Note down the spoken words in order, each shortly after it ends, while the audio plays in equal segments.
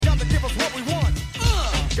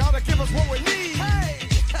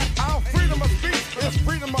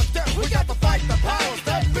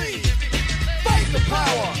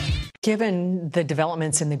Given the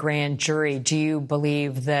developments in the grand jury, do you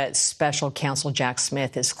believe that special counsel Jack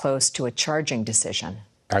Smith is close to a charging decision?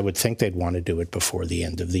 I would think they'd want to do it before the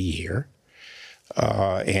end of the year.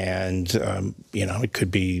 It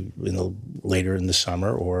could be later in the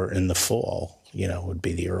summer or in the fall, would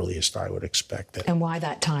be the earliest I would expect it. And why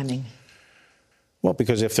that timing? Well,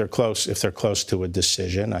 because if they're close to a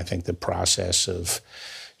decision, I think the process of,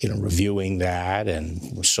 reviewing that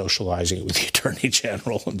and socializing it with the Attorney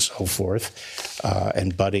General and so forth,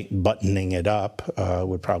 and buttoning it up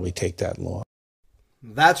would probably take that long.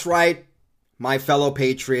 That's right, my fellow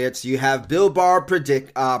patriots. You have Bill Barr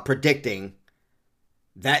predicting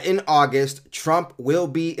that in August, Trump will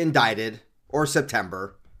be indicted, or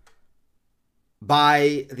September,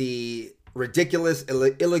 by the ridiculous,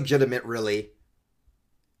 illegitimate, really,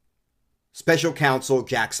 special counsel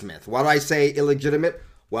Jack Smith. Why do I say illegitimate?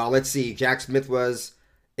 Well, let's see. Jack Smith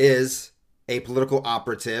is a political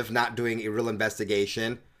operative, not doing a real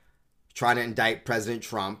investigation, trying to indict President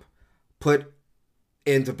Trump, put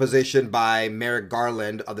into position by Merrick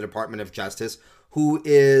Garland of the Department of Justice, who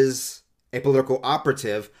is a political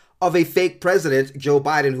operative of a fake president, Joe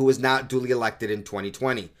Biden, who was not duly elected in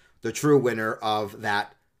 2020. The true winner of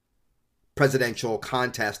that presidential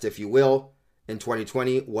contest, if you will, in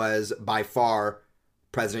 2020 was by far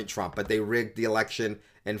President Trump. But they rigged the election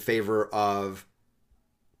in favor of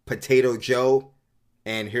Potato Joe,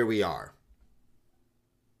 and here we are.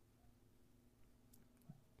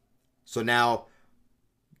 So now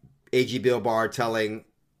AG Bill Barr telling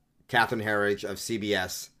Catherine Herridge of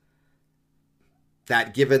CBS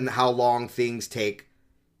that given how long things take,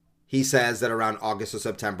 he says that around August or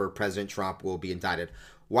September, President Trump will be indicted.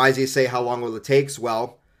 Why does he say how long will it take?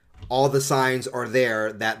 Well, all the signs are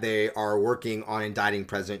there that they are working on indicting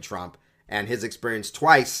President Trump, and his experience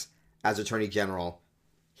twice as Attorney General,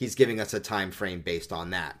 he's giving us a time frame based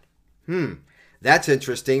on that. That's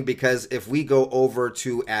interesting, because if we go over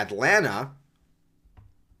to Atlanta,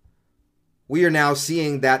 we are now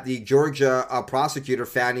seeing that the Georgia prosecutor,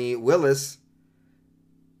 Fani Willis,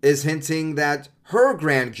 is hinting that her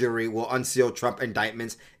grand jury will unseal Trump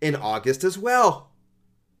indictments in August as well.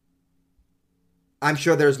 I'm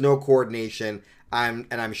sure there's no coordination, and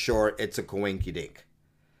I'm sure it's a coinkydink.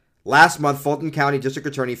 Last month, Fulton County District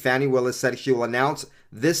Attorney Fani Willis said she will announce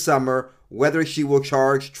this summer whether she will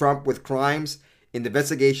charge Trump with crimes in the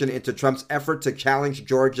investigation into Trump's effort to challenge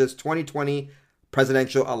Georgia's 2020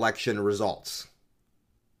 presidential election results.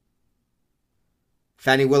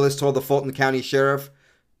 Fani Willis told the Fulton County Sheriff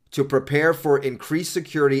to prepare for increased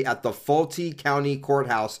security at the Fulton County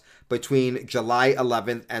Courthouse between July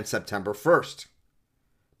 11th and September 1st.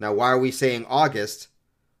 Now, why are we saying August?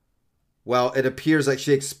 Well, it appears like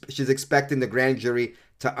she's expecting the grand jury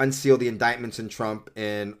to unseal the indictments in Trump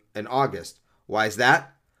in August. Why is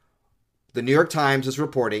that? The New York Times is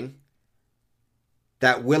reporting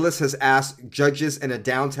that Willis has asked judges in a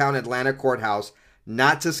downtown Atlanta courthouse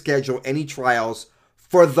not to schedule any trials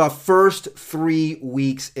for the first 3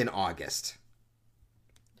 weeks in August.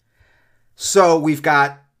 So we've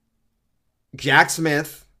got Jack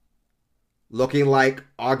Smith looking like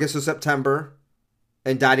August or September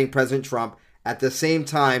indicting President Trump at the same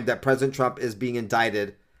time that President Trump is being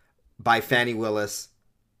indicted by Fani Willis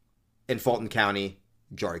in Fulton County,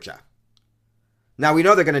 Georgia. Now, we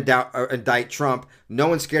know they're going to indict Trump. No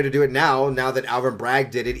one's scared to do it now that Alvin Bragg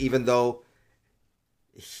did it, even though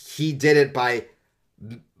he did it by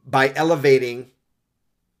elevating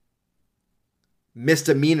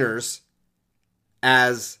misdemeanors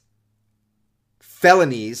as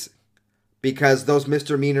felonies, because those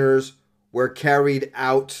misdemeanors were carried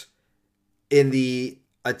out in the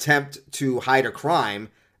attempt to hide a crime.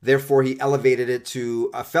 Therefore, he elevated it to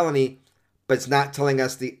a felony, but it's not telling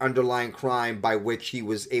us the underlying crime by which he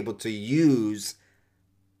was able to use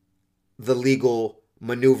the legal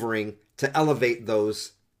maneuvering to elevate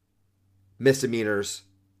those misdemeanors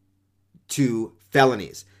to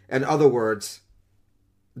felonies. In other words,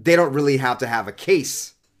 they don't really have to have a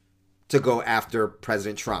case to go after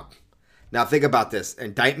President Trump. Now think about this.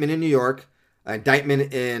 Indictment in New York,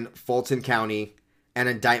 indictment in Fulton County, and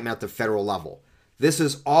indictment at the federal level. This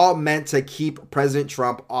is all meant to keep President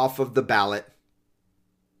Trump off of the ballot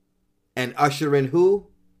and usher in who?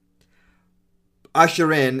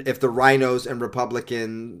 Usher in if the rhinos and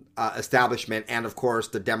Republican establishment, and of course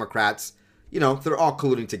the Democrats, they're all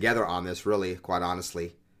colluding together on this, really, quite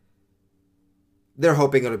honestly. They're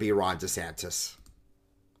hoping it'll be Ron DeSantis.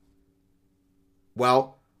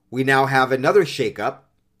 Well, we now have another shakeup.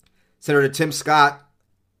 Senator Tim Scott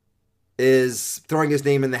is throwing his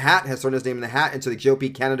name in the hat, has thrown his name in the hat into the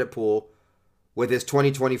GOP candidate pool with his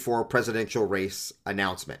 2024 presidential race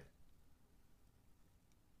announcement.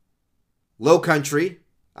 Low Country,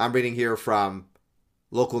 I'm reading here from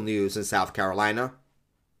local news in South Carolina,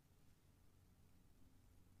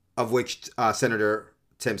 of which Senator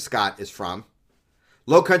Tim Scott is from.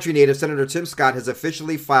 Low Country native Senator Tim Scott has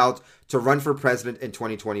officially filed to run for president in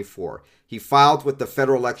 2024. He filed with the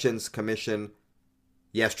Federal Elections Commission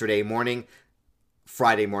yesterday morning,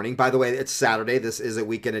 Friday morning. By the way, it's Saturday. This is a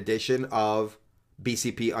weekend edition of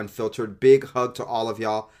BCP Unfiltered. Big hug to all of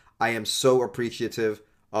y'all. I am so appreciative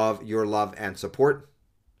of your love and support.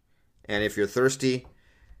 And if you're thirsty,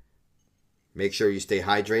 make sure you stay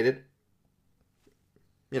hydrated.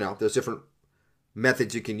 You know, there's different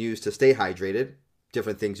methods you can use to stay hydrated,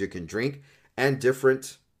 different things you can drink, and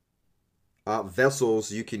different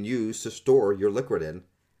vessels you can use to store your liquid in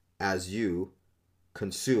as you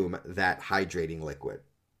consume that hydrating liquid.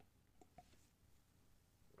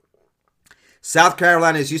 South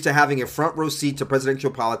Carolina is used to having a front row seat to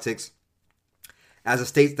presidential politics as a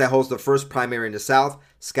state that holds the first primary in the South.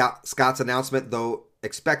 Scott's announcement, though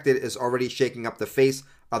expected, is already shaking up the face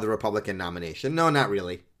of the Republican nomination. No, not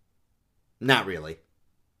really. Not really.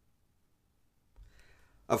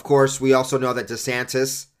 Of course, we also know that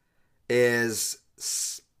Desantis is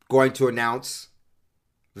going to announce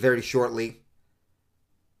very shortly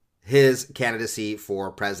his candidacy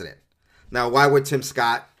for president. Now, why would Tim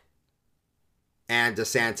Scott and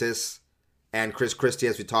Desantis and Chris Christie,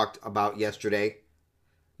 as we talked about yesterday?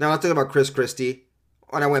 Now, I'll talk about Chris Christie.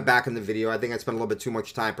 When I went back in the video, I think I spent a little bit too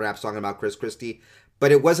much time perhaps talking about Chris Christie.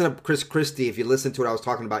 But it wasn't a Chris Christie, if you listen to what I was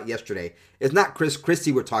talking about yesterday. It's not Chris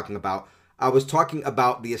Christie we're talking about. I was talking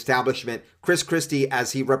about the establishment, Chris Christie,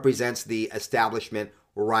 as he represents the establishment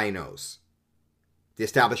rhinos, the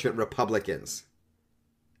establishment Republicans,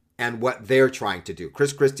 and what they're trying to do.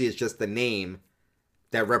 Chris Christie is just the name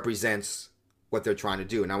that represents what they're trying to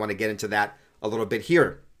do. And I want to get into that a little bit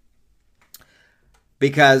here.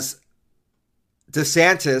 Because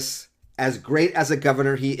DeSantis, as great as a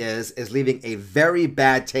governor he is leaving a very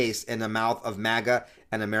bad taste in the mouth of MAGA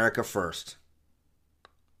and America First.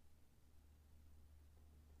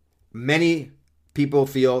 Many people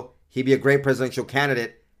feel he'd be a great presidential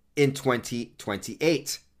candidate in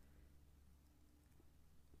 2028.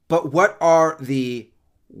 But what are the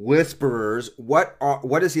whisperers? What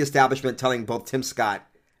is the establishment telling both Tim Scott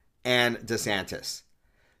and DeSantis?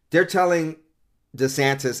 They're telling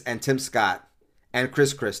DeSantis and Tim Scott and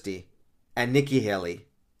Chris Christie and Nikki Haley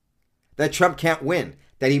that Trump can't win,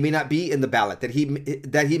 that he may not be in the ballot, that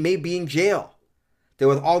he may be in jail, that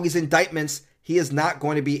with all these indictments, he is not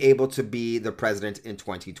going to be able to be the president in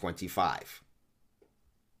 2025.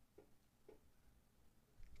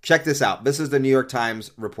 Check this out. This is the New York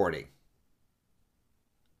Times reporting.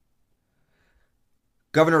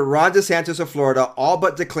 Governor Ron DeSantis of Florida all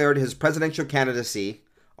but declared his presidential candidacy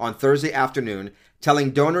on Thursday afternoon, telling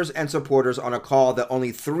donors and supporters on a call that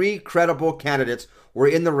only 3 credible candidates were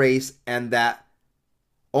in the race and that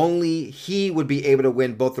only he would be able to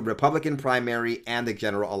win both the Republican primary and the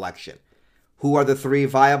general election. Who are the 3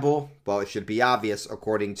 viable? Well, it should be obvious,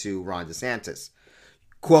 according to Ron DeSantis.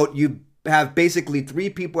 Quote, you have basically 3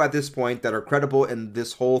 people at this point that are credible in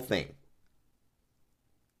this whole thing.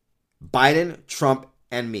 Biden, Trump,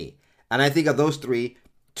 and me. And I think of those 3,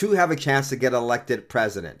 2 have a chance to get elected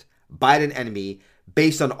president. Biden and me,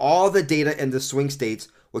 based on all the data in the swing states,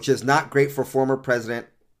 which is not great for the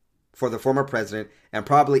former president, and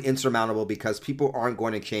probably insurmountable because people aren't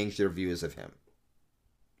going to change their views of him.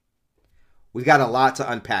 We've got a lot to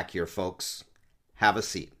unpack here, folks. Have a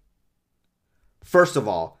seat. First of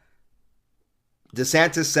all,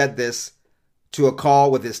 DeSantis said this to a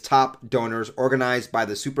call with his top donors organized by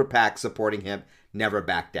the super PAC supporting him, Never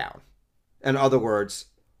Back Down. In other words,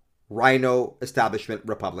 rhino establishment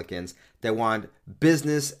Republicans that want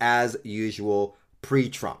business as usual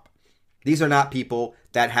pre-Trump. These are not people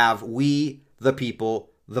that have we, the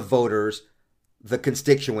people, the voters, the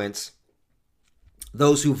constituents,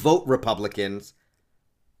 those who vote Republicans.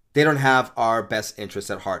 They don't have our best interests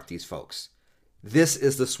at heart, these folks. This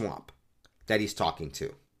is the swamp that he's talking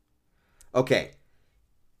to. Okay.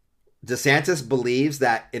 DeSantis believes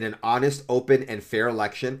that in an honest, open, and fair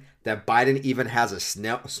election, that Biden even has a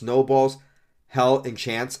snowball's hell in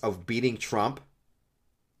chance of beating Trump.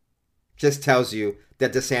 Just tells you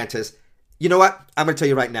that DeSantis, you know what? I'm going to tell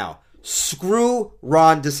you right now. Screw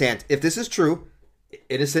Ron DeSantis. If this is true,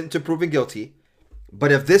 innocent to proven guilty,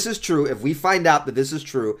 but if this is true, if we find out that this is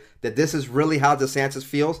true, that this is really how DeSantis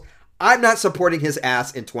feels, I'm not supporting his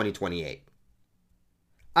ass in 2028.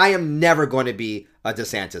 I am never going to be a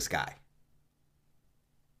DeSantis guy.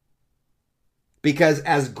 Because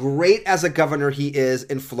as great as a governor he is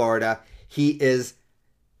in Florida, he is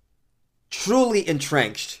truly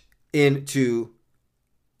entrenched into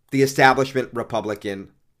the establishment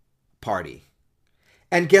Republican Party.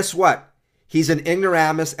 And guess what? He's an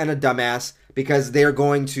ignoramus and a dumbass because they're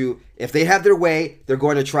going to, if they have their way, they're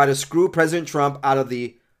going to try to screw President Trump out of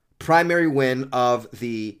the primary win of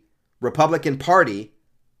the Republican Party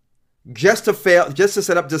just to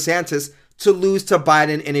set up Desantis to lose to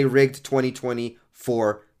Biden in a rigged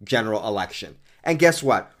 2024 general election. And guess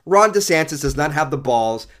what? Ron DeSantis does not have the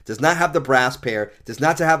balls, does not have the brass pair, does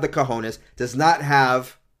not have the cojones, does not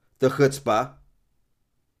have the chutzpah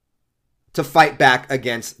to fight back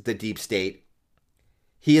against the deep state.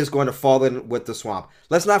 He is going to fall in with the swamp.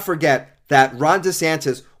 Let's not forget that Ron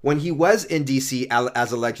DeSantis, when he was in D.C.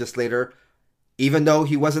 as a legislator, even though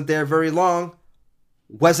he wasn't there very long,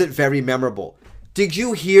 wasn't very memorable. Did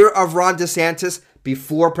you hear of Ron DeSantis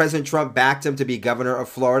before President Trump backed him to be governor of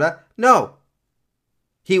Florida? No.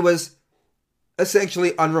 He was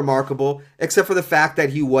essentially unremarkable, except for the fact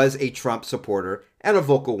that he was a Trump supporter, and a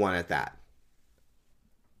vocal one at that.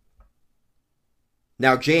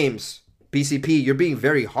 Now, James, BCP, you're being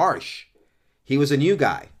very harsh. He was a new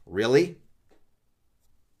guy. Really?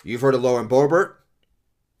 You've heard of Lauren Boebert?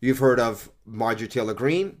 You've heard of Marjorie Taylor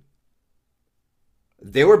Greene?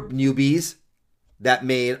 There were newbies that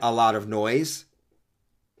made a lot of noise.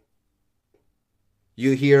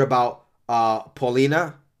 You hear about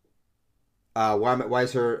Paulina. Why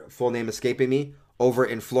is her full name escaping me? Over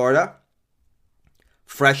in Florida.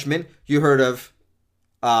 Freshman. You heard of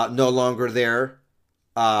no longer there.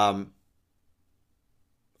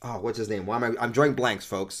 What's his name? I'm drawing blanks,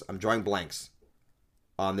 folks. I'm drawing blanks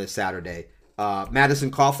on this Saturday. Madison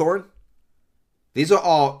Cawthorn. These are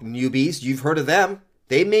all newbies. You've heard of them.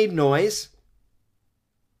 They made noise.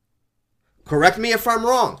 Correct me if I'm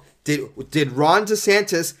wrong. Did Ron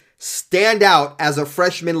DeSantis stand out as a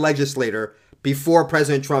freshman legislator before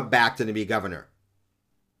President Trump backed him to be governor?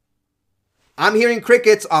 I'm hearing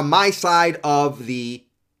crickets on my side of the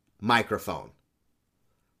microphone,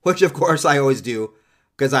 which of course I always do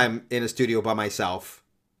because I'm in a studio by myself.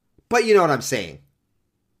 But you know what I'm saying.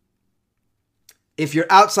 If you're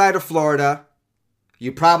outside of Florida,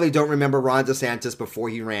 you probably don't remember Ron DeSantis before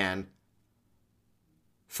he ran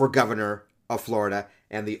for governor of Florida.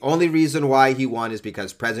 And the only reason why he won is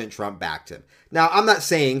because President Trump backed him. Now, I'm not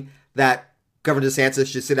saying that Governor DeSantis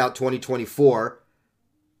should sit out 2024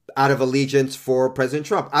 out of allegiance for President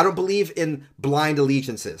Trump. I don't believe in blind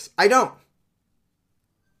allegiances. I don't.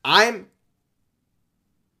 I'm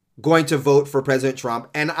going to vote for President Trump,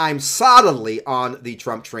 and I'm solidly on the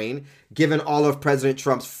Trump train, given all of President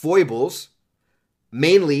Trump's foibles,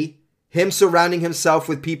 mainly him surrounding himself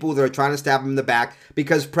with people that are trying to stab him in the back,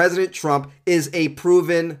 because President Trump is a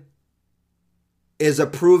proven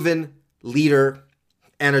leader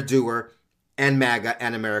and a doer, and MAGA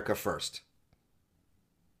and America first.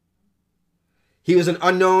 He was an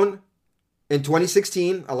unknown in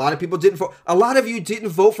 2016. A lot of people didn't vote. A lot of you didn't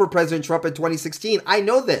vote for President Trump in 2016. I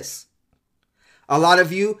know this. A lot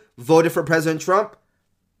of you voted for President Trump.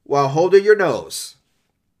 Well, hold your nose.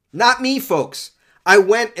 Not me, folks. I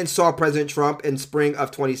went and saw President Trump in spring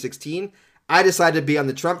of 2016. I decided to be on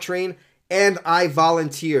the Trump train, and I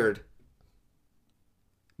volunteered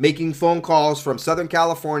making phone calls from Southern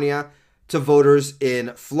California to voters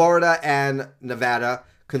in Florida and Nevada,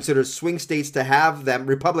 considered swing states to have them,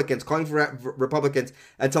 Republicans, calling for Republicans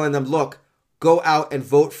and telling them, look, go out and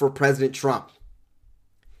vote for President Trump.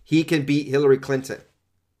 He can beat Hillary Clinton.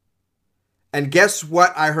 And guess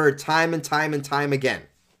what I heard time and time and time again?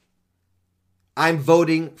 I'm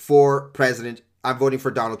voting for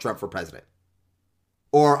Donald Trump for president.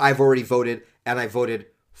 Or I've already voted, and I voted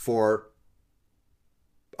for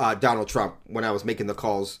Donald Trump when I was making the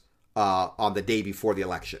calls on the day before the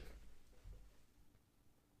election.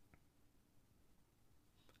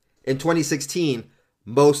 In 2016,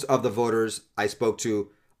 most of the voters I spoke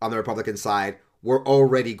to on the Republican side were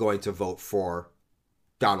already going to vote for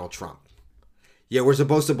Donald Trump. Yeah, we're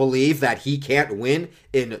supposed to believe that he can't win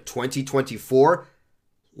in 2024.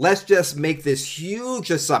 Let's just make this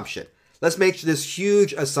huge assumption. Let's make this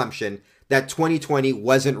huge assumption that 2020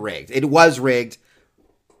 wasn't rigged. It was rigged.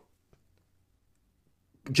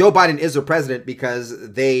 Joe Biden is the president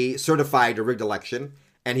because they certified a rigged election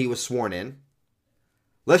and he was sworn in.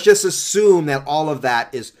 Let's just assume that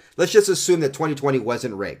let's just assume that 2020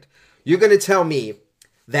 wasn't rigged. You're going to tell me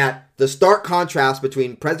that the stark contrast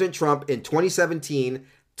between President Trump in 2017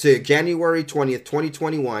 to January 20th,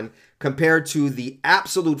 2021, compared to the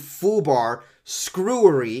absolute foobar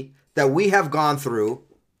screwery that we have gone through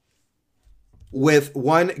with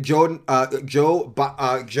one Joseph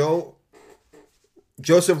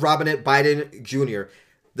Robinette Biden Jr.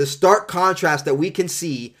 the stark contrast that we can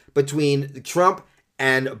see between Trump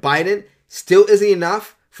and Biden still isn't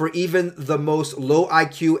enough for even the most low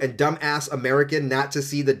IQ and dumbass American not to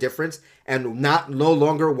see the difference and no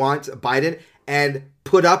longer want Biden and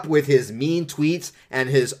put up with his mean tweets and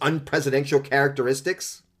his unpresidential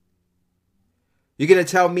characteristics? You're going to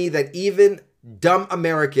tell me that even dumb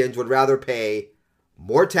Americans would rather pay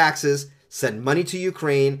more taxes, send money to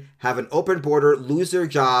Ukraine, have an open border, lose their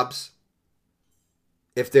jobs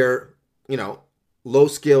if they're,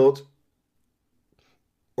 low-skilled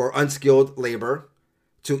or unskilled labor,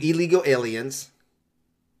 to illegal aliens,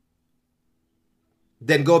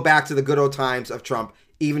 then go back to the good old times of Trump,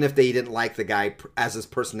 even if they didn't like the guy as his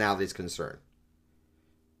personality is concerned.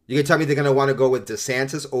 You can tell me they're going to want to go with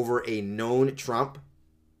Desantis over a known Trump?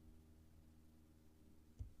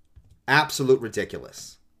 Absolute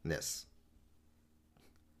ridiculousness.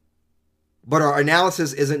 But our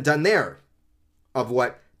analysis isn't done there of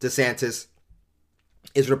what Desantis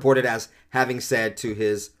is reported as having said to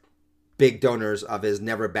his big donors of his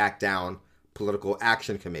Never Back Down Political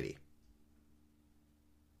Action Committee.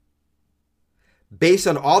 Based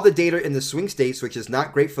on all the data in the swing states, which is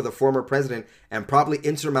not great for the former president and probably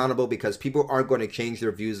insurmountable because people aren't going to change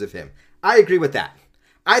their views of him. I agree with that.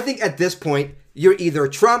 I think at this point, you're either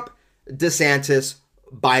Trump, DeSantis,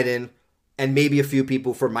 Biden, and maybe a few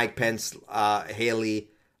people for Mike Pence, Haley,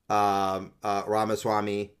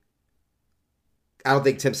 Ramaswamy. I don't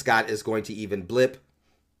think Tim Scott is going to even blip.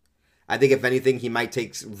 I think if anything, he might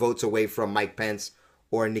take votes away from Mike Pence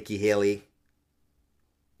or Nikki Haley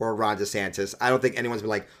or Ron DeSantis. I don't think anyone's been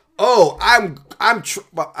like, oh, I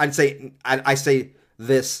say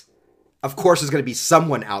this. Of course, there's going to be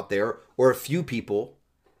someone out there or a few people,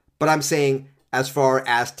 but I'm saying as far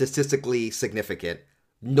as statistically significant,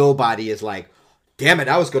 nobody is like, damn it,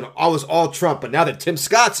 I was all Trump, but now that Tim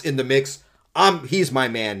Scott's in the mix, he's my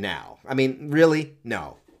man now. I mean, really?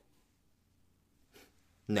 No.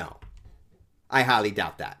 I highly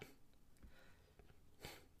doubt that.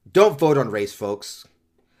 Don't vote on race, folks.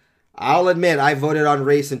 I'll admit I voted on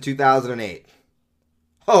race in 2008.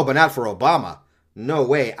 Oh, but not for Obama. No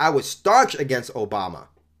way. I was staunch against Obama.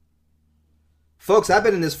 Folks, I've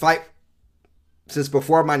been in this fight since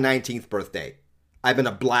before my 19th birthday. I've been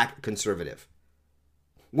a black conservative,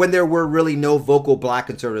 when there were really no vocal black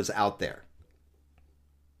conservatives out there.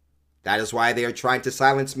 That is why they are trying to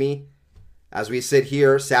silence me as we sit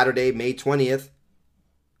here Saturday, May 20th,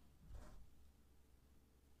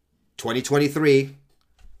 2023.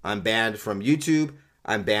 I'm banned from YouTube.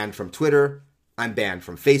 I'm banned from Twitter. I'm banned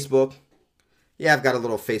from Facebook. Yeah, I've got a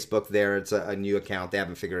little Facebook there. It's a new account. They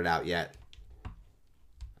haven't figured it out yet.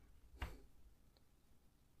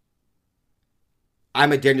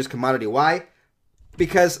 I'm a dangerous commodity. Why?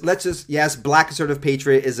 Because yes, Black Conservative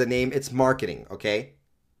Patriot is a name. It's marketing, okay?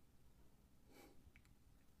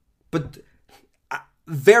 But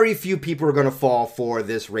very few people are going to fall for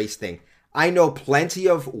this race thing. I know plenty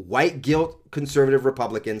of white guilt conservative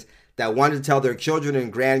Republicans that wanted to tell their children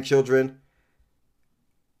and grandchildren,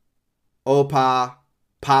 Opa,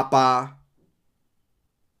 Papa,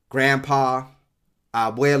 Grandpa,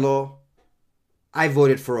 Abuelo, I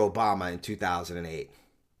voted for Obama in 2008.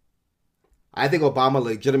 I think Obama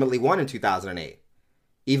legitimately won in 2008.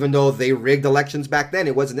 Even though they rigged elections back then,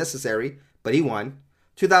 it wasn't necessary, but he won.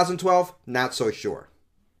 2012, not so sure.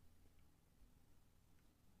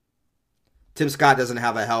 Tim Scott doesn't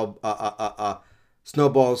have a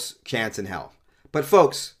snowball's chance in hell. But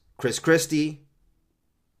folks, Chris Christie,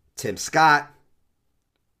 Tim Scott,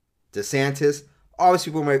 DeSantis, all these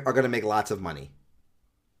people are going to make lots of money.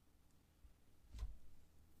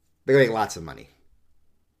 They're going to make lots of money.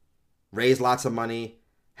 Raise lots of money,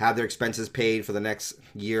 have their expenses paid for the next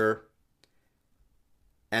year,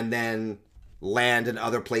 and then land in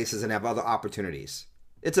other places and have other opportunities.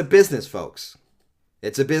 It's a business, folks.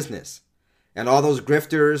 It's a business. And all those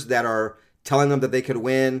grifters that are telling them that they could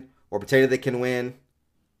win or pretending they can win,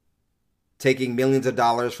 taking millions of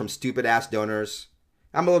dollars from stupid-ass donors.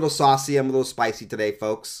 I'm a little saucy. I'm a little spicy today,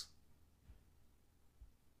 folks.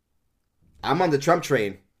 I'm on the Trump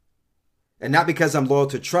train. And not because I'm loyal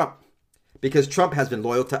to Trump, because Trump has been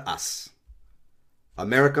loyal to us.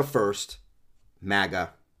 America first, MAGA.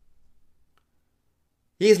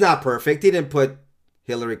 He's not perfect. He didn't put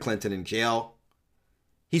Hillary Clinton in jail.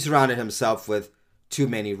 He surrounded himself with too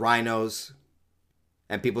many rhinos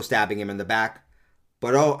and people stabbing him in the back.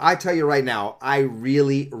 But I tell you right now, I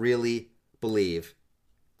really, really believe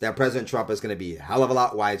that President Trump is going to be a hell of a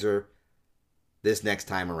lot wiser this next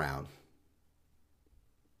time around.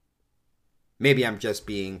 Maybe I'm just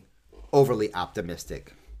being overly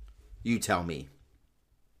optimistic. You tell me.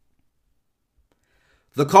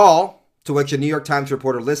 The call, to which a New York Times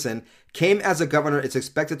reporter listened, came as the governor is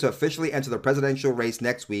expected to officially enter the presidential race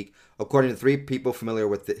next week, according to 3 people familiar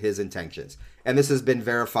with his intentions. And this has been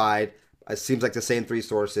verified, it seems like the same 3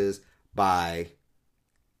 sources, by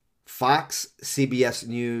Fox, CBS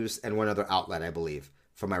News, and one other outlet, I believe,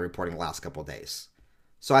 from my reporting the last couple of days.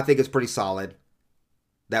 So I think it's pretty solid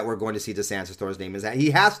that we're going to see Desantis throw his name in his hat.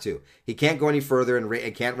 He has to. He can't go any further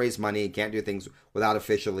and can't raise money. He can't do things without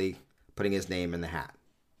officially putting his name in the hat.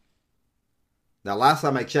 Now, last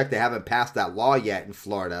time I checked, they haven't passed that law yet in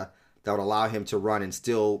Florida that would allow him to run and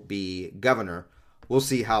still be governor. We'll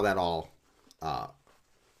see how that all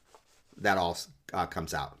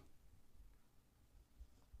comes out.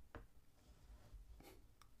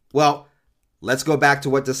 Well, let's go back to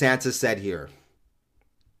what Desantis said here.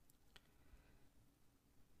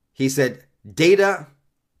 He said, data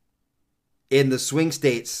in the swing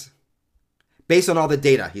states, based on all the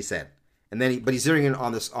data, he said. But he's zeroing in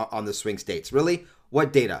on the swing states. Really?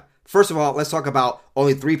 What data? First of all, let's talk about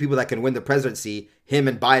only 3 people that can win the presidency, him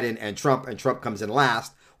and Biden and Trump comes in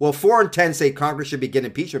last. Well, 4 in 10 say Congress should begin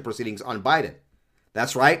impeachment proceedings on Biden.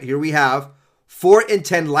 That's right. Here we have 4 in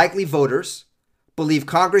 10 likely voters believe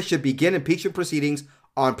Congress should begin impeachment proceedings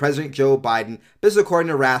on President Joe Biden. This is according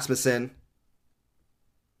to Rasmussen.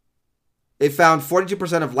 It found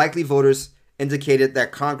 42% of likely voters indicated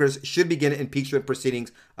that Congress should begin impeachment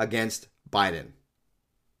proceedings against Biden.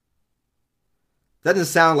 Doesn't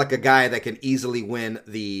sound like a guy that can easily win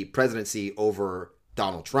the presidency over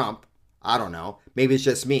Donald Trump. I don't know. Maybe it's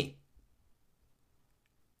just me.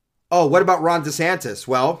 Oh, what about Ron DeSantis?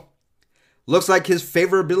 Well, looks like his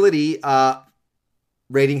favorability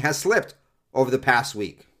rating has slipped over the past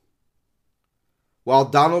week, while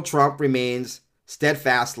Donald Trump remains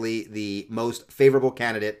steadfastly the most favorable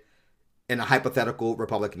candidate in a hypothetical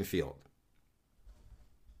Republican field.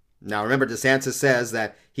 Now, remember, DeSantis says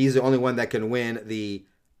that he's the only one that can win the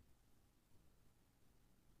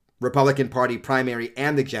Republican Party primary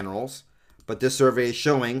and the generals, but this survey is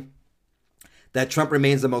showing that Trump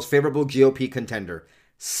remains the most favorable GOP contender.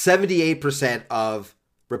 78% of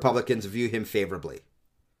Republicans view him favorably,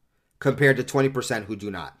 compared to 20% who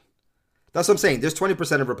do not. That's what I'm saying. There's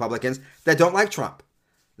 20% of Republicans that don't like Trump.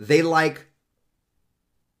 They like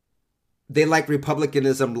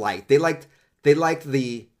Republicanism light. They like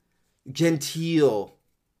the genteel,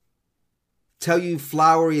 tell you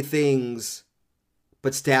flowery things,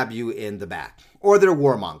 but stab you in the back. Or they're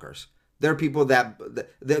warmongers. They're people that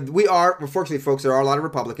we are, unfortunately, folks, there are a lot of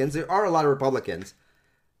Republicans. There are a lot of Republicans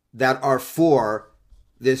that are for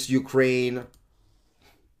this Ukraine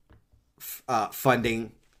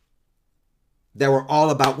funding. That were all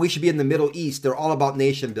about, we should be in the Middle East. They're all about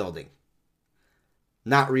nation building.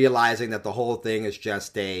 Not realizing that the whole thing is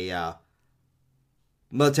just a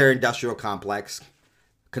military-industrial complex.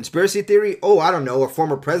 Conspiracy theory? Oh, I don't know. A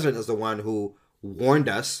former president is the one who warned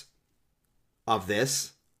us of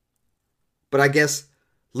this. But I guess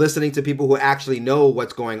listening to people who actually know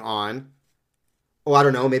what's going on. Oh, I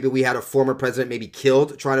don't know. Maybe we had a former president maybe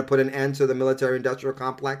killed trying to put an end to the military-industrial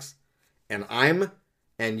complex. And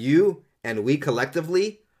and you, and we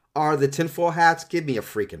collectively are the tinfoil hats. Give me a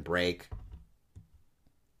freaking break.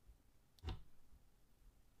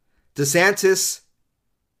 DeSantis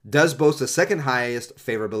does boast the second highest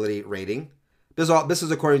favorability rating. This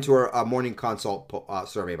is according to our Morning Consult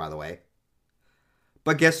survey, by the way.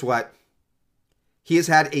 But guess what? He has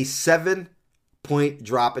had a 7-point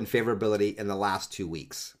drop in favorability in the last 2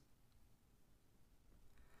 weeks.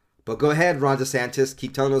 But go ahead, Ron DeSantis.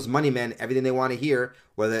 Keep telling those money men everything they want to hear,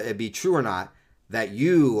 whether it be true or not, that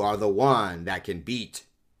you are the one that can beat.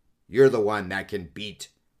 You're the one that can beat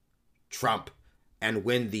Trump and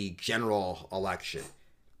win the general election.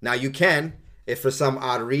 Now you can, if for some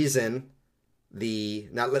odd reason let's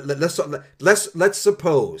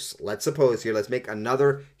suppose here. Let's make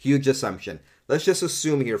another huge assumption. Let's just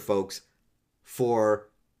assume here, folks, for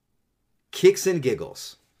kicks and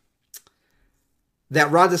giggles, that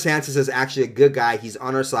Ron DeSantis is actually a good guy. He's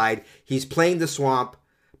on our side. He's playing the swamp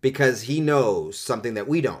because he knows something that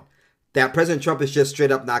we don't. That President Trump is just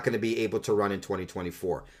straight up not going to be able to run in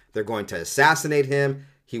 2024. They're going to assassinate him.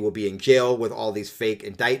 He will be in jail with all these fake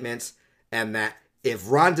indictments. And that if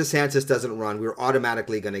Ron DeSantis doesn't run, we're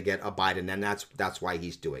automatically going to get a Biden. And that's why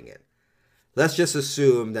he's doing it. Let's just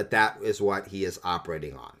assume that is what he is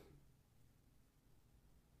operating on.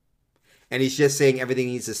 And he's just saying everything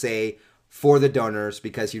he needs to say for the donors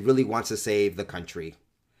because he really wants to save the country.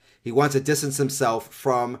 He wants to distance himself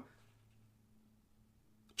from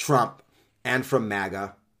Trump and from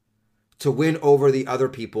MAGA to win over the other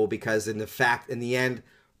people because in the end,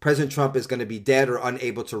 President Trump is going to be dead or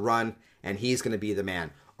unable to run and he's going to be the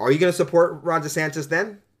man. Are you going to support Ron DeSantis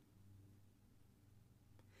then?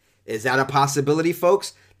 Is that a possibility,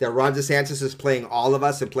 folks? That Ron DeSantis is playing all of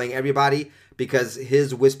us and playing everybody because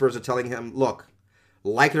his whispers are telling him, look,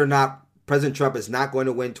 like it or not, President Trump is not going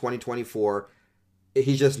to win 2024.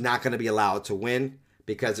 He's just not going to be allowed to win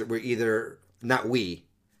because we're either, not we,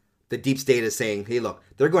 the deep state is saying, hey, look,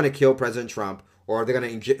 they're going to kill President Trump or they're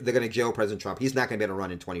going to jail President Trump. He's not going to be able to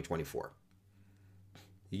run in 2024.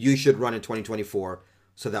 You should run in 2024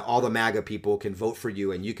 so that all the MAGA people can vote for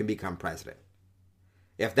you and you can become president.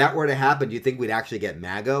 If that were to happen, do you think we'd actually get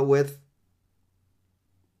MAGA with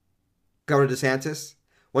Governor DeSantis?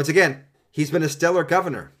 Once again, he's been a stellar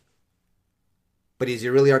governor. But is he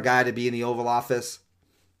really our guy to be in the Oval Office?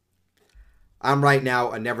 I'm right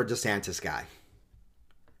now a never DeSantis guy.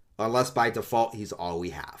 Unless by default, he's all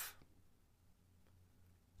we have.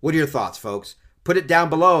 What are your thoughts, folks? Put it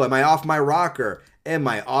down below. Am I off my rocker? Am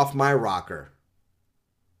I off my rocker?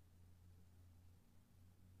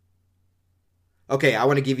 Okay, I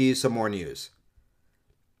want to give you some more news.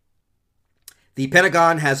 The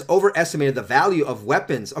Pentagon has overestimated the value of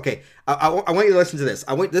weapons. Okay, I want you to listen to this.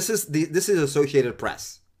 This is Associated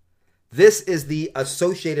Press. This is the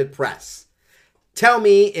Associated Press. Tell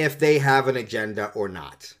me if they have an agenda or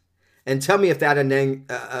not, and tell me if that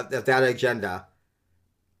agenda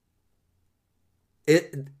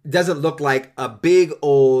it doesn't look like a big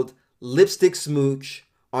old lipstick smooch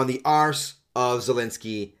on the arse of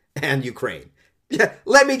Zelensky and Ukraine. Yeah,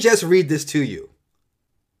 let me just read this to you.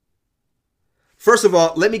 First of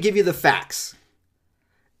all, let me give you the facts.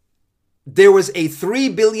 There was a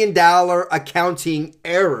 $3 billion accounting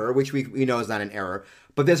error, which we know is not an error,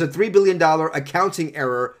 but there's a $3 billion accounting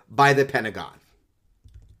error by the Pentagon.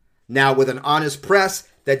 Now, with an honest press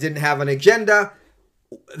that didn't have an agenda,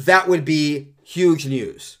 that would be huge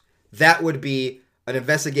news. That would be an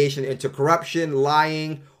investigation into corruption,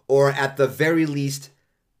 lying, or at the very least,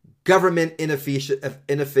 government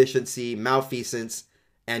inefficiency, malfeasance,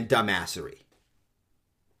 and dumbassery.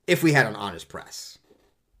 If we had an honest press.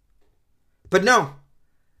 But no.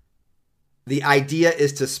 The idea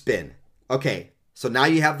is to spin. Okay, so now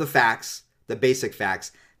you have the facts, the basic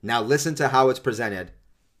facts. Now listen to how it's presented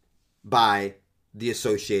by the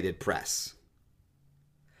Associated Press.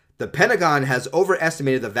 The Pentagon has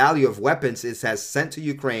overestimated the value of weapons it has sent to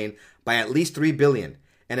Ukraine by at least $3 billion.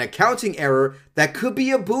 An accounting error that could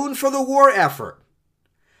be a boon for the war effort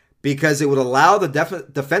because it would allow the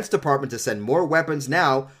Defense Department to send more weapons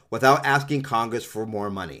now without asking Congress for more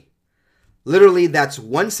money. Literally, that's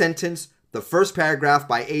one sentence, the first paragraph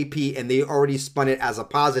by AP, and they already spun it as a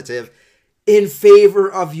positive in favor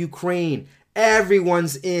of Ukraine.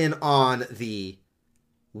 Everyone's in on the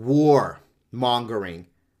war mongering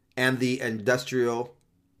and the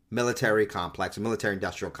military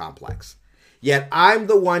industrial complex. Yet I'm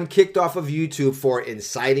the one kicked off of YouTube for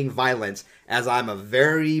inciting violence, as I'm a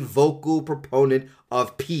very vocal proponent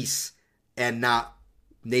of peace and not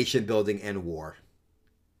nation building and war.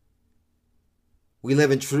 We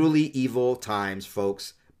live in truly evil times,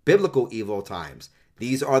 folks. Biblical evil times.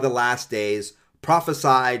 These are the last days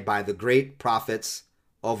prophesied by the great prophets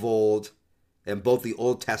of old in both the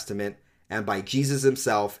Old Testament and by Jesus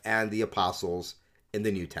himself and the apostles in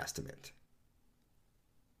the New Testament.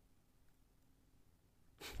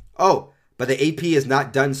 Oh, but the AP is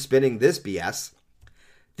not done spinning this BS.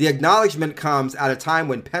 The acknowledgement comes at a time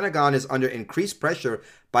when Pentagon is under increased pressure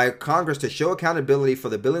by Congress to show accountability for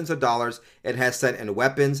the billions of dollars it has sent in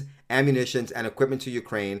weapons, ammunition, and equipment to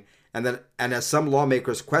Ukraine, and as some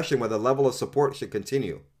lawmakers question whether the level of support should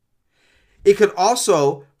continue. It could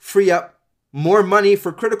also free up more money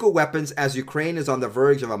for critical weapons as Ukraine is on the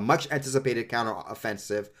verge of a much-anticipated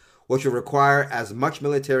counteroffensive, which will require as much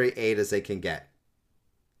military aid as they can get.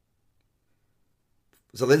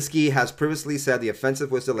 Zelensky has previously said the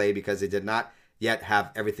offensive was delayed because they did not yet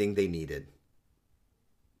have everything they needed.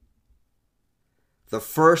 The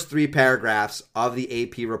first three paragraphs of the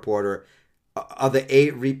AP report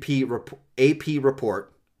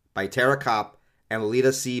by Tara Kopp and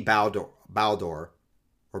Lolita C. Baldur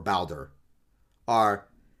are,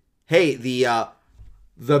 hey, the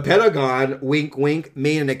Pentagon, wink, wink,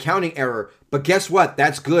 made an accounting error. But guess what?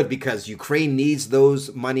 That's good because Ukraine needs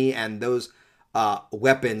those money and those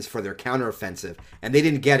weapons for their counteroffensive. And they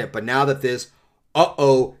didn't get it. But now that this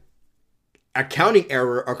accounting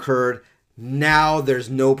error occurred, now there's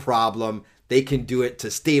no problem. They can do it to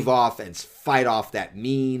stave off and fight off that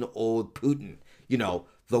mean old Putin. You know,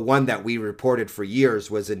 the one that we reported for years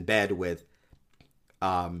was in bed with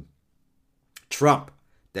Trump.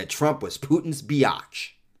 That Trump was Putin's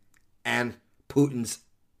biatch and Putin's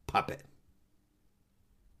puppet.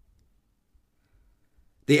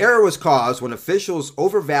 The error was caused when officials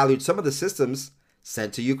overvalued some of the systems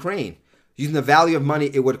sent to Ukraine, using the value of money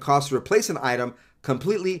it would cost to replace an item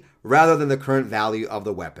completely rather than the current value of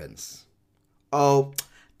the weapons. Oh,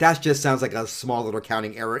 that just sounds like a small little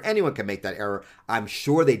accounting error. Anyone can make that error. I'm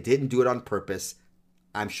sure they didn't do it on purpose.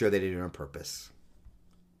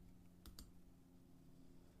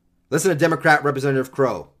 Listen to Democrat Representative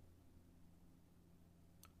Crow.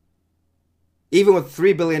 Even with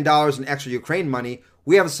 $3 billion in extra Ukraine money,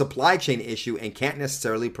 we have a supply chain issue and can't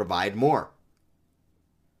necessarily provide more.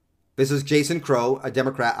 This is Jason Crow, a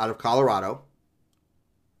Democrat out of Colorado.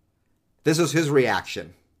 This is his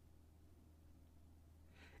reaction.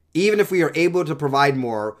 Even if we are able to provide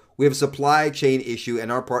more, we have a supply chain issue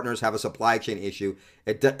and our partners have a supply chain issue.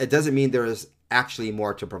 It doesn't mean there is actually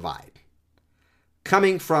more to provide.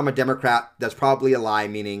 Coming from a Democrat, that's probably a lie,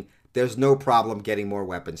 meaning there's no problem getting more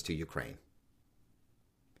weapons to Ukraine.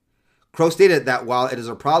 Crow stated that while it is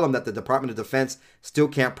a problem that the Department of Defense still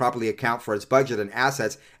can't properly account for its budget and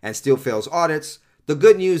assets and still fails audits, the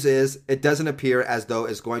good news is it doesn't appear as though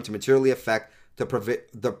it's going to materially affect the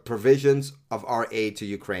provisions of our aid to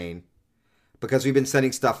Ukraine, because we've been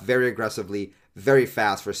sending stuff very aggressively, very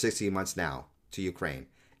fast for 16 months now to Ukraine,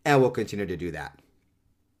 and we'll continue to do that.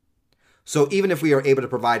 So even if we are able to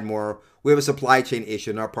provide more, we have a supply chain issue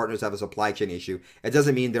and our partners have a supply chain issue. It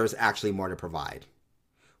doesn't mean there's actually more to provide.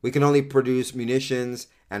 We can only produce munitions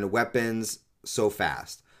and weapons so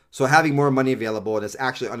fast. So having more money available, and it's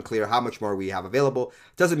actually unclear how much more we have available,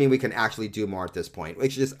 doesn't mean we can actually do more at this point,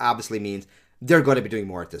 which just obviously means they're going to be doing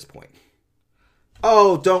more at this point.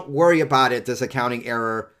 Oh, don't worry about it, this accounting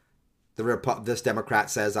error, this Democrat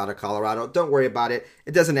says out of Colorado. Don't worry about it.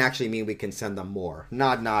 It doesn't actually mean we can send them more.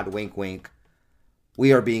 Nod, nod, wink, wink.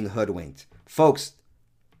 We are being hoodwinked. Folks,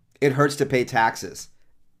 it hurts to pay taxes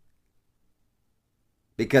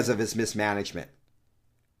because of its mismanagement.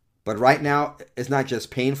 But right now, it's not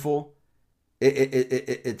just painful.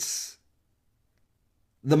 It's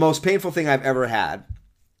the most painful thing I've ever had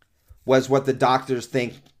was what the doctors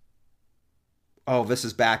think. Oh, this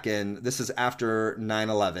is after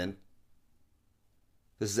 9/11.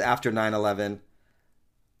 This is after 9/11.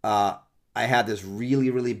 I had this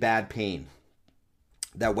really, really bad pain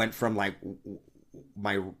that went from like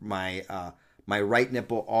my right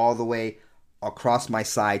nipple all the way across my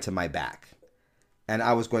side to my back. And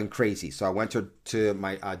I was going crazy. So I went to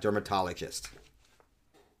my dermatologist.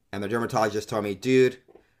 And the dermatologist told me, dude,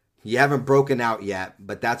 you haven't broken out yet,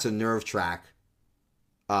 but that's a nerve tract,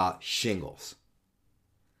 shingles.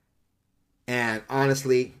 And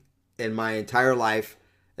honestly, in my entire life,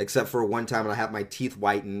 except for one time when I had my teeth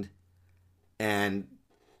whitened and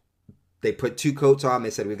they put 2 coats on,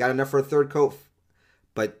 they said, we've got enough for a 3rd coat,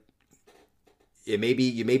 but you may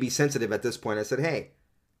be sensitive at this point. I said, hey,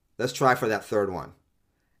 let's try for that 3rd one.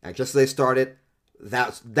 And just as they started,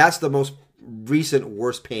 that's the most recent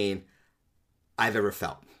worst pain I've ever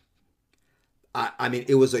felt. I mean,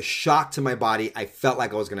 it was a shock to my body. I felt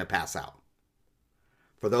like I was going to pass out.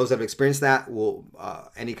 For those that have experienced that,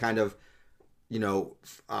 any kind of,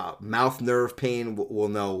 mouth nerve pain will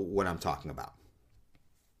know what I'm talking about.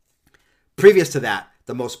 Previous to that,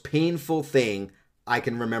 the most painful thing I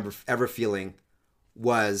can remember ever feeling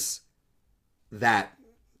was that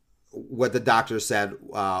what the doctor said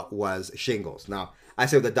was shingles. Now, I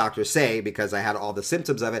say what the doctors say because I had all the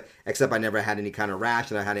symptoms of it, except I never had any kind of rash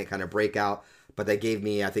and I had any kind of breakout. But they gave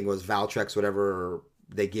me, I think it was Valtrex, whatever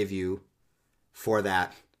they give you for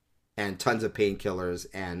that, and tons of painkillers.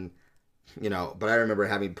 And, but I remember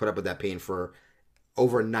having put up with that pain for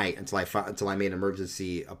overnight until I made an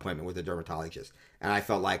emergency appointment with a dermatologist. And I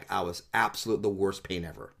felt like I was absolute the worst pain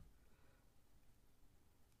ever.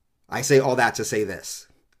 I say all that to say this.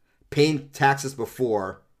 Paying taxes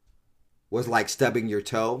before was like stubbing your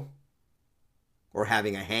toe or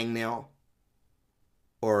having a hangnail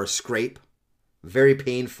or a scrape. Very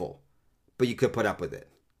painful, but you could put up with it.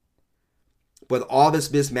 With all this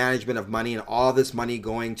mismanagement of money and all this money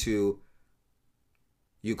going to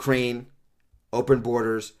Ukraine, open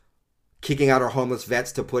borders, kicking out our homeless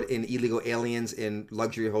vets to put in illegal aliens in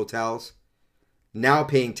luxury hotels, now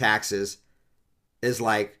paying taxes is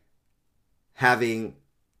like having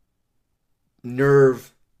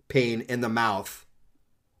nerve pain in the mouth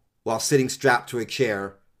while sitting strapped to a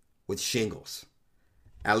chair with shingles.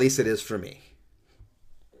 At least it is for me.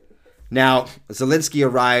 Now, Zelensky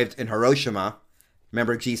arrived in Hiroshima.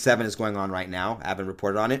 Remember, G7 is going on right now. I haven't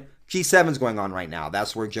reported on it. G7 is going on right now.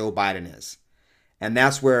 That's where Joe Biden is. And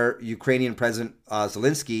that's where Ukrainian President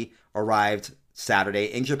Zelensky arrived Saturday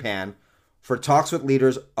in Japan for talks with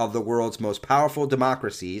leaders of the world's most powerful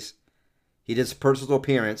democracies. He did his personal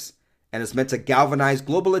appearance and is meant to galvanize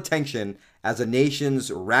global attention as the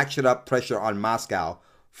nations ratchet up pressure on Moscow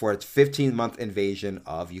for its 15-month invasion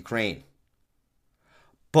of Ukraine.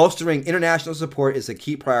 Bolstering international support is a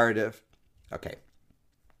key priority. Okay.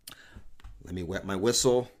 Let me wet my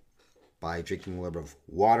whistle by drinking a little bit of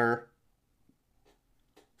water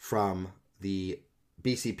from the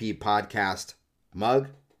BCP podcast mug.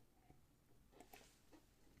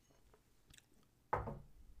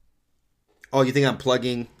 Oh, you think I'm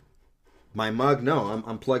plugging my mug? No,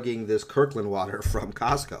 I'm plugging this Kirkland water from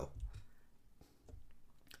Costco.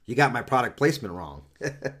 You got my product placement wrong.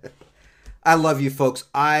 I love you, folks.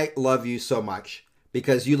 I love you so much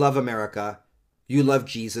because you love America. You love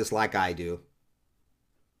Jesus like I do.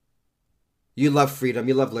 You love freedom.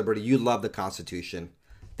 You love liberty. You love the Constitution.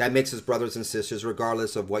 That makes us brothers and sisters,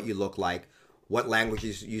 regardless of what you look like, what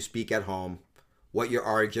languages you speak at home, what your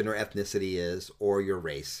origin or ethnicity is, or your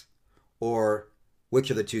race, or which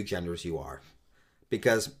of the two genders you are.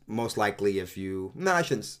 Because most likely if you... No, I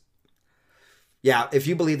shouldn't... Yeah, if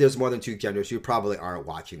you believe there's more than two genders, you probably aren't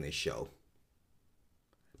watching this show.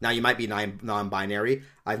 Now, you might be non-binary.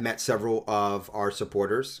 I've met several of our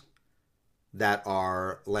supporters that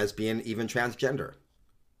are lesbian, even transgender.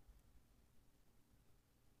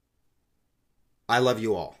 I love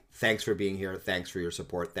you all. Thanks for being here. Thanks for your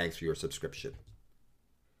support. Thanks for your subscription.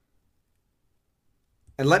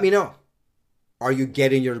 And let me know. Are you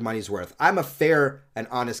getting your money's worth? I'm a fair and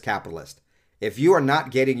honest capitalist. If you are not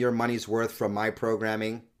getting your money's worth from my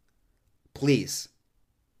programming, please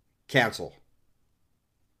cancel.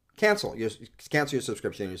 Cancel your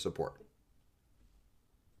subscription and your support.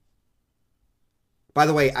 By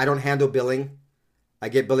the way, I don't handle billing. I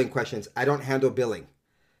get billing questions. I don't handle billing.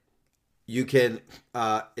 You can,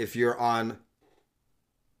 if you're on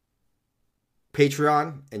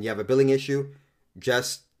Patreon and you have a billing issue,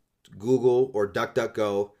 just Google or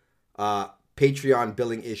DuckDuckGo Patreon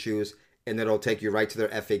billing issues, and it'll take you right to their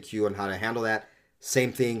FAQ on how to handle that.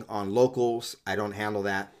 Same thing on locals. I don't handle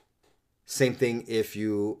that. Same thing if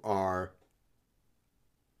you are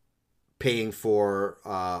paying for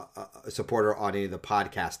a supporter on any of the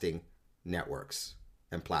podcasting networks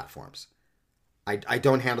and platforms. I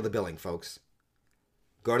don't handle the billing, folks.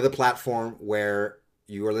 Go to the platform where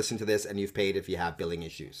you are listening to this and you've paid if you have billing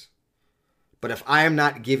issues. But if I am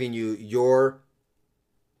not giving you your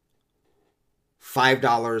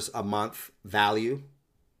 $5 a month value,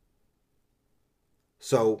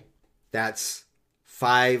 so that's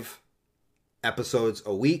 5 episodes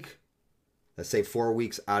a week. Let's say 4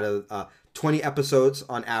 weeks out of 20 episodes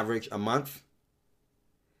on average a month.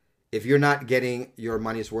 If you're not getting your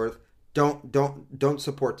money's worth, don't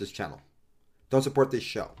support this channel. Don't support this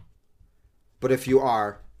show. But if you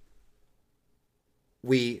are,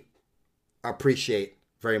 we appreciate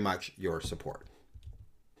very much your support.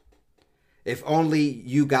 If only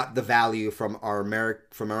you got the value from our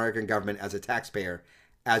American government as a taxpayer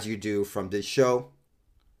as you do from this show,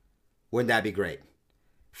 wouldn't that be great?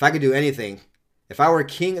 If I could do anything, if I were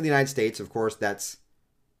king of the United States, of course that's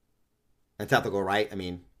unethical, right? I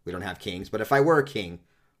mean, we don't have kings, but if I were a king,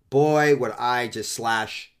 boy, would I just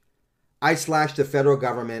slash the federal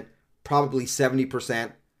government probably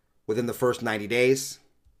 70% within the first 90 days,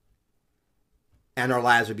 and our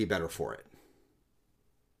lives would be better for it.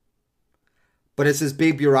 But it's this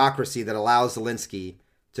big bureaucracy that allows Zelensky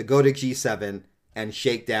to go to G7 and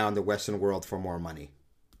shake down the Western world for more money.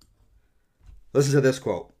 Listen to this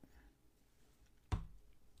quote.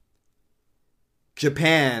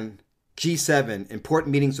 Japan, G7,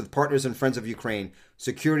 important meetings with partners and friends of Ukraine,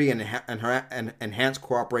 security and enhanced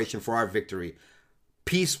cooperation for our victory.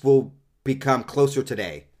 Peace will become closer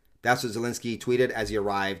today. That's what Zelensky tweeted as he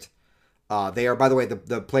arrived. By the way,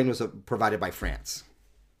 the plane was provided by France.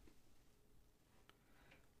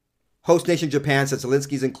 Host nation Japan said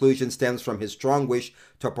Zelensky's inclusion stems from his strong wish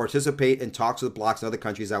to participate in talks with blocs and other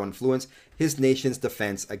countries that will influence his nation's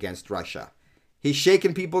defense against Russia. He's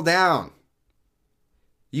shaking people down.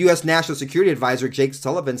 U.S. National Security Advisor Jake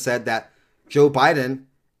Sullivan said that Joe Biden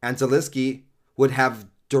and Zelensky would have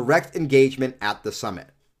direct engagement at the summit.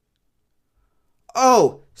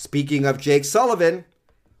 Oh, speaking of Jake Sullivan,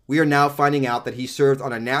 we are now finding out that he served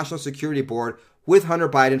on a national security board with Hunter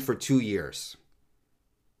Biden for 2 years.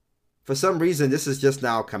 For some reason, this is just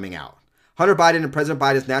now coming out. Hunter Biden and President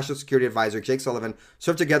Biden's national security advisor, Jake Sullivan,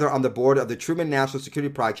 served together on the board of the Truman National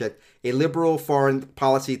Security Project, a liberal foreign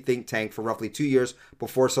policy think tank, for roughly 2 years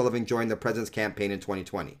before Sullivan joined the president's campaign in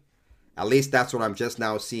 2020. At least that's what I'm just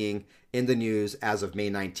now seeing in the news as of May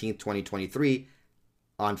 19th, 2023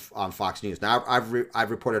 on Fox News. Now, I've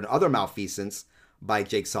reported other malfeasance by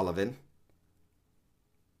Jake Sullivan,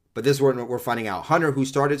 But this is what we're finding out. Hunter, who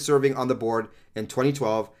started serving on the board in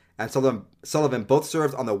 2012, and Sullivan both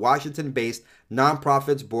served on the Washington-based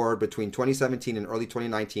nonprofit's board between 2017 and early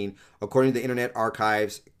 2019, according to the Internet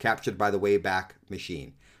Archives captured by the Wayback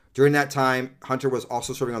Machine. During that time, Hunter was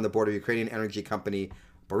also serving on the board of Ukrainian energy company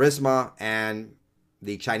Burisma and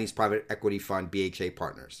the Chinese private equity fund BHA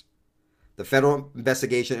Partners. The federal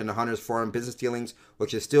investigation into Hunter's foreign business dealings,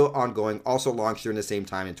 which is still ongoing, also launched during the same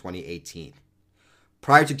time in 2018.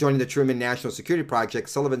 Prior to joining the Truman National Security Project,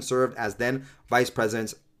 Sullivan served as then Vice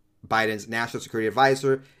President Biden's National Security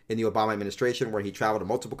Advisor in the Obama administration, where he traveled to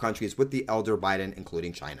multiple countries with the elder Biden,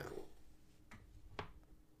 including China.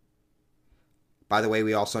 By the way,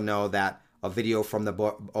 we also know that a video from the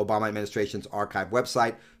Obama administration's archive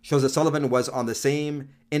website shows that Sullivan was on the same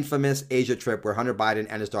infamous Asia trip where Hunter Biden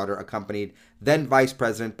and his daughter accompanied then Vice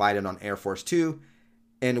President Biden on Air Force Two,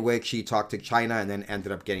 in which he talked to China and then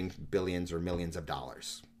ended up getting billions or millions of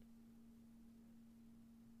dollars.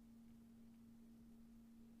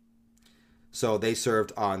 So they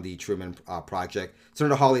served on the Truman Project.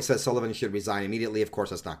 Senator Hawley says Sullivan should resign immediately. Of course,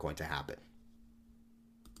 that's not going to happen.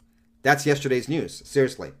 That's yesterday's news.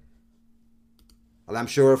 Seriously. Well, I'm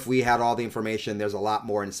sure if we had all the information, there's a lot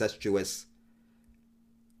more incestuous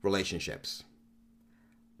relationships.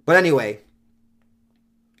 But anyway,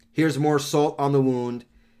 here's more salt on the wound.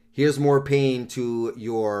 Here's more pain to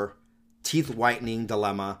your teeth whitening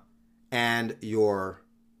dilemma and your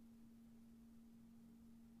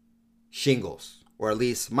shingles, or at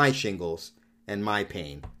least my shingles and my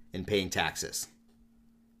pain in paying taxes.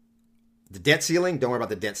 The debt ceiling, don't worry about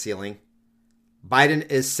the debt ceiling. Biden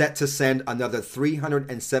is set to send another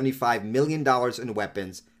 $375 million in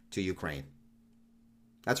weapons to Ukraine.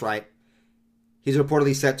 That's right. He's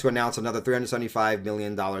reportedly set to announce another $375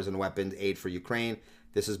 million in weapons aid for Ukraine.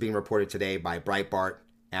 This is being reported today by Breitbart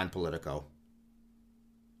and Politico.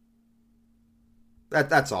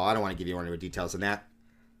 That's all. I don't want to give you any more details than that.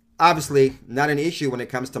 Obviously, not an issue when it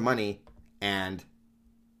comes to money and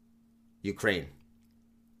Ukraine.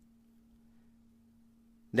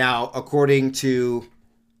 Now, according to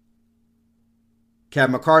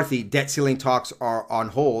Kevin McCarthy, debt ceiling talks are on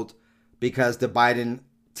hold because the Biden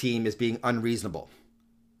team is being unreasonable.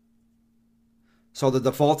 So the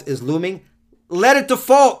default is looming. Let it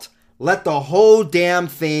default. Let the whole damn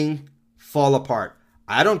thing fall apart.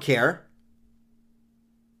 I don't care.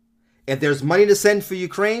 If there's money to send for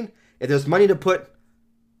Ukraine, if there's money to put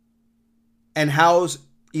and house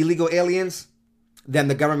illegal aliens, then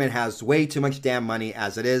the government has way too much damn money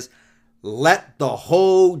as it is. Let the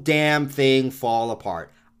whole damn thing fall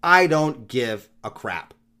apart. I don't give a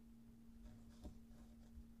crap.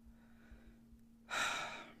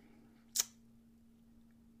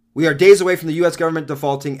 We are days away from the U.S. government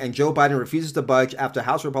defaulting, and Joe Biden refuses to budge after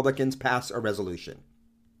House Republicans pass a resolution.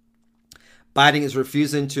 Biden is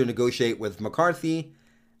refusing to negotiate with McCarthy,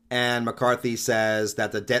 and McCarthy says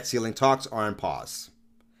that the debt ceiling talks are on pause.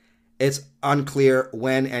 It's unclear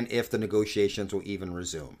when and if the negotiations will even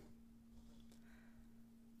resume.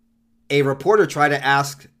 A reporter tried to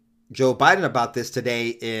ask Joe Biden about this today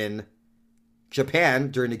in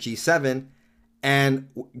Japan during the G7, and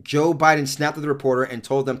Joe Biden snapped at the reporter and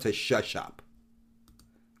told them to shush up.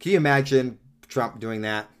 Can you imagine Trump doing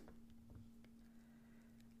that?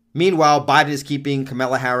 Meanwhile, Biden is keeping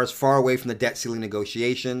Kamala Harris far away from the debt ceiling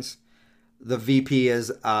negotiations. The VP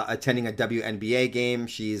is attending a WNBA game.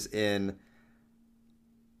 She's in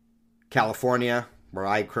California, where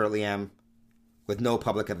I currently am, with no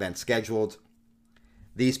public events scheduled.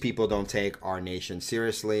 These people don't take our nation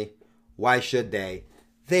seriously. Why should they?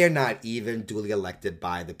 They're not even duly elected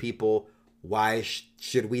by the people. Why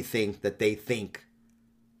should we think that they think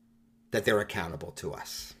that they're accountable to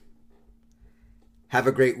us? Have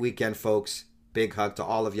a great weekend, folks. Big hug to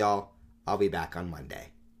all of y'all. I'll be back on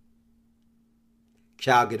Monday.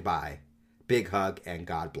 Ciao, goodbye. Big hug and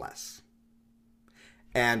God bless.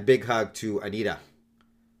 And big hug to Anita,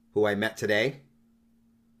 who I met today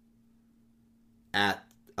at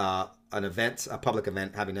an event, a public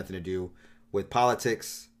event having nothing to do with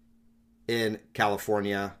politics in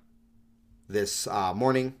California this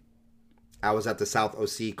morning. I was at the South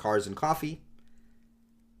OC Cars and Coffee.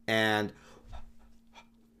 And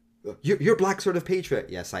you're Black Sort of Patriot.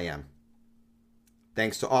 Yes, I am.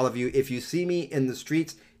 Thanks to all of you. If you see me in the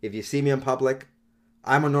streets, if you see me in public,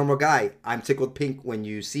 I'm a normal guy. I'm tickled pink when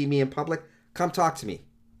you see me in public. Come talk to me.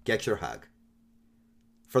 Get your hug.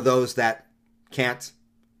 For those that can't,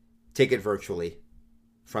 take it virtually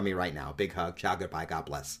from me right now. Big hug. Ciao, goodbye. God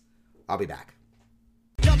bless. I'll be back.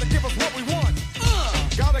 Gotta give us what we want.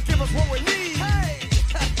 Gotta give us what we need.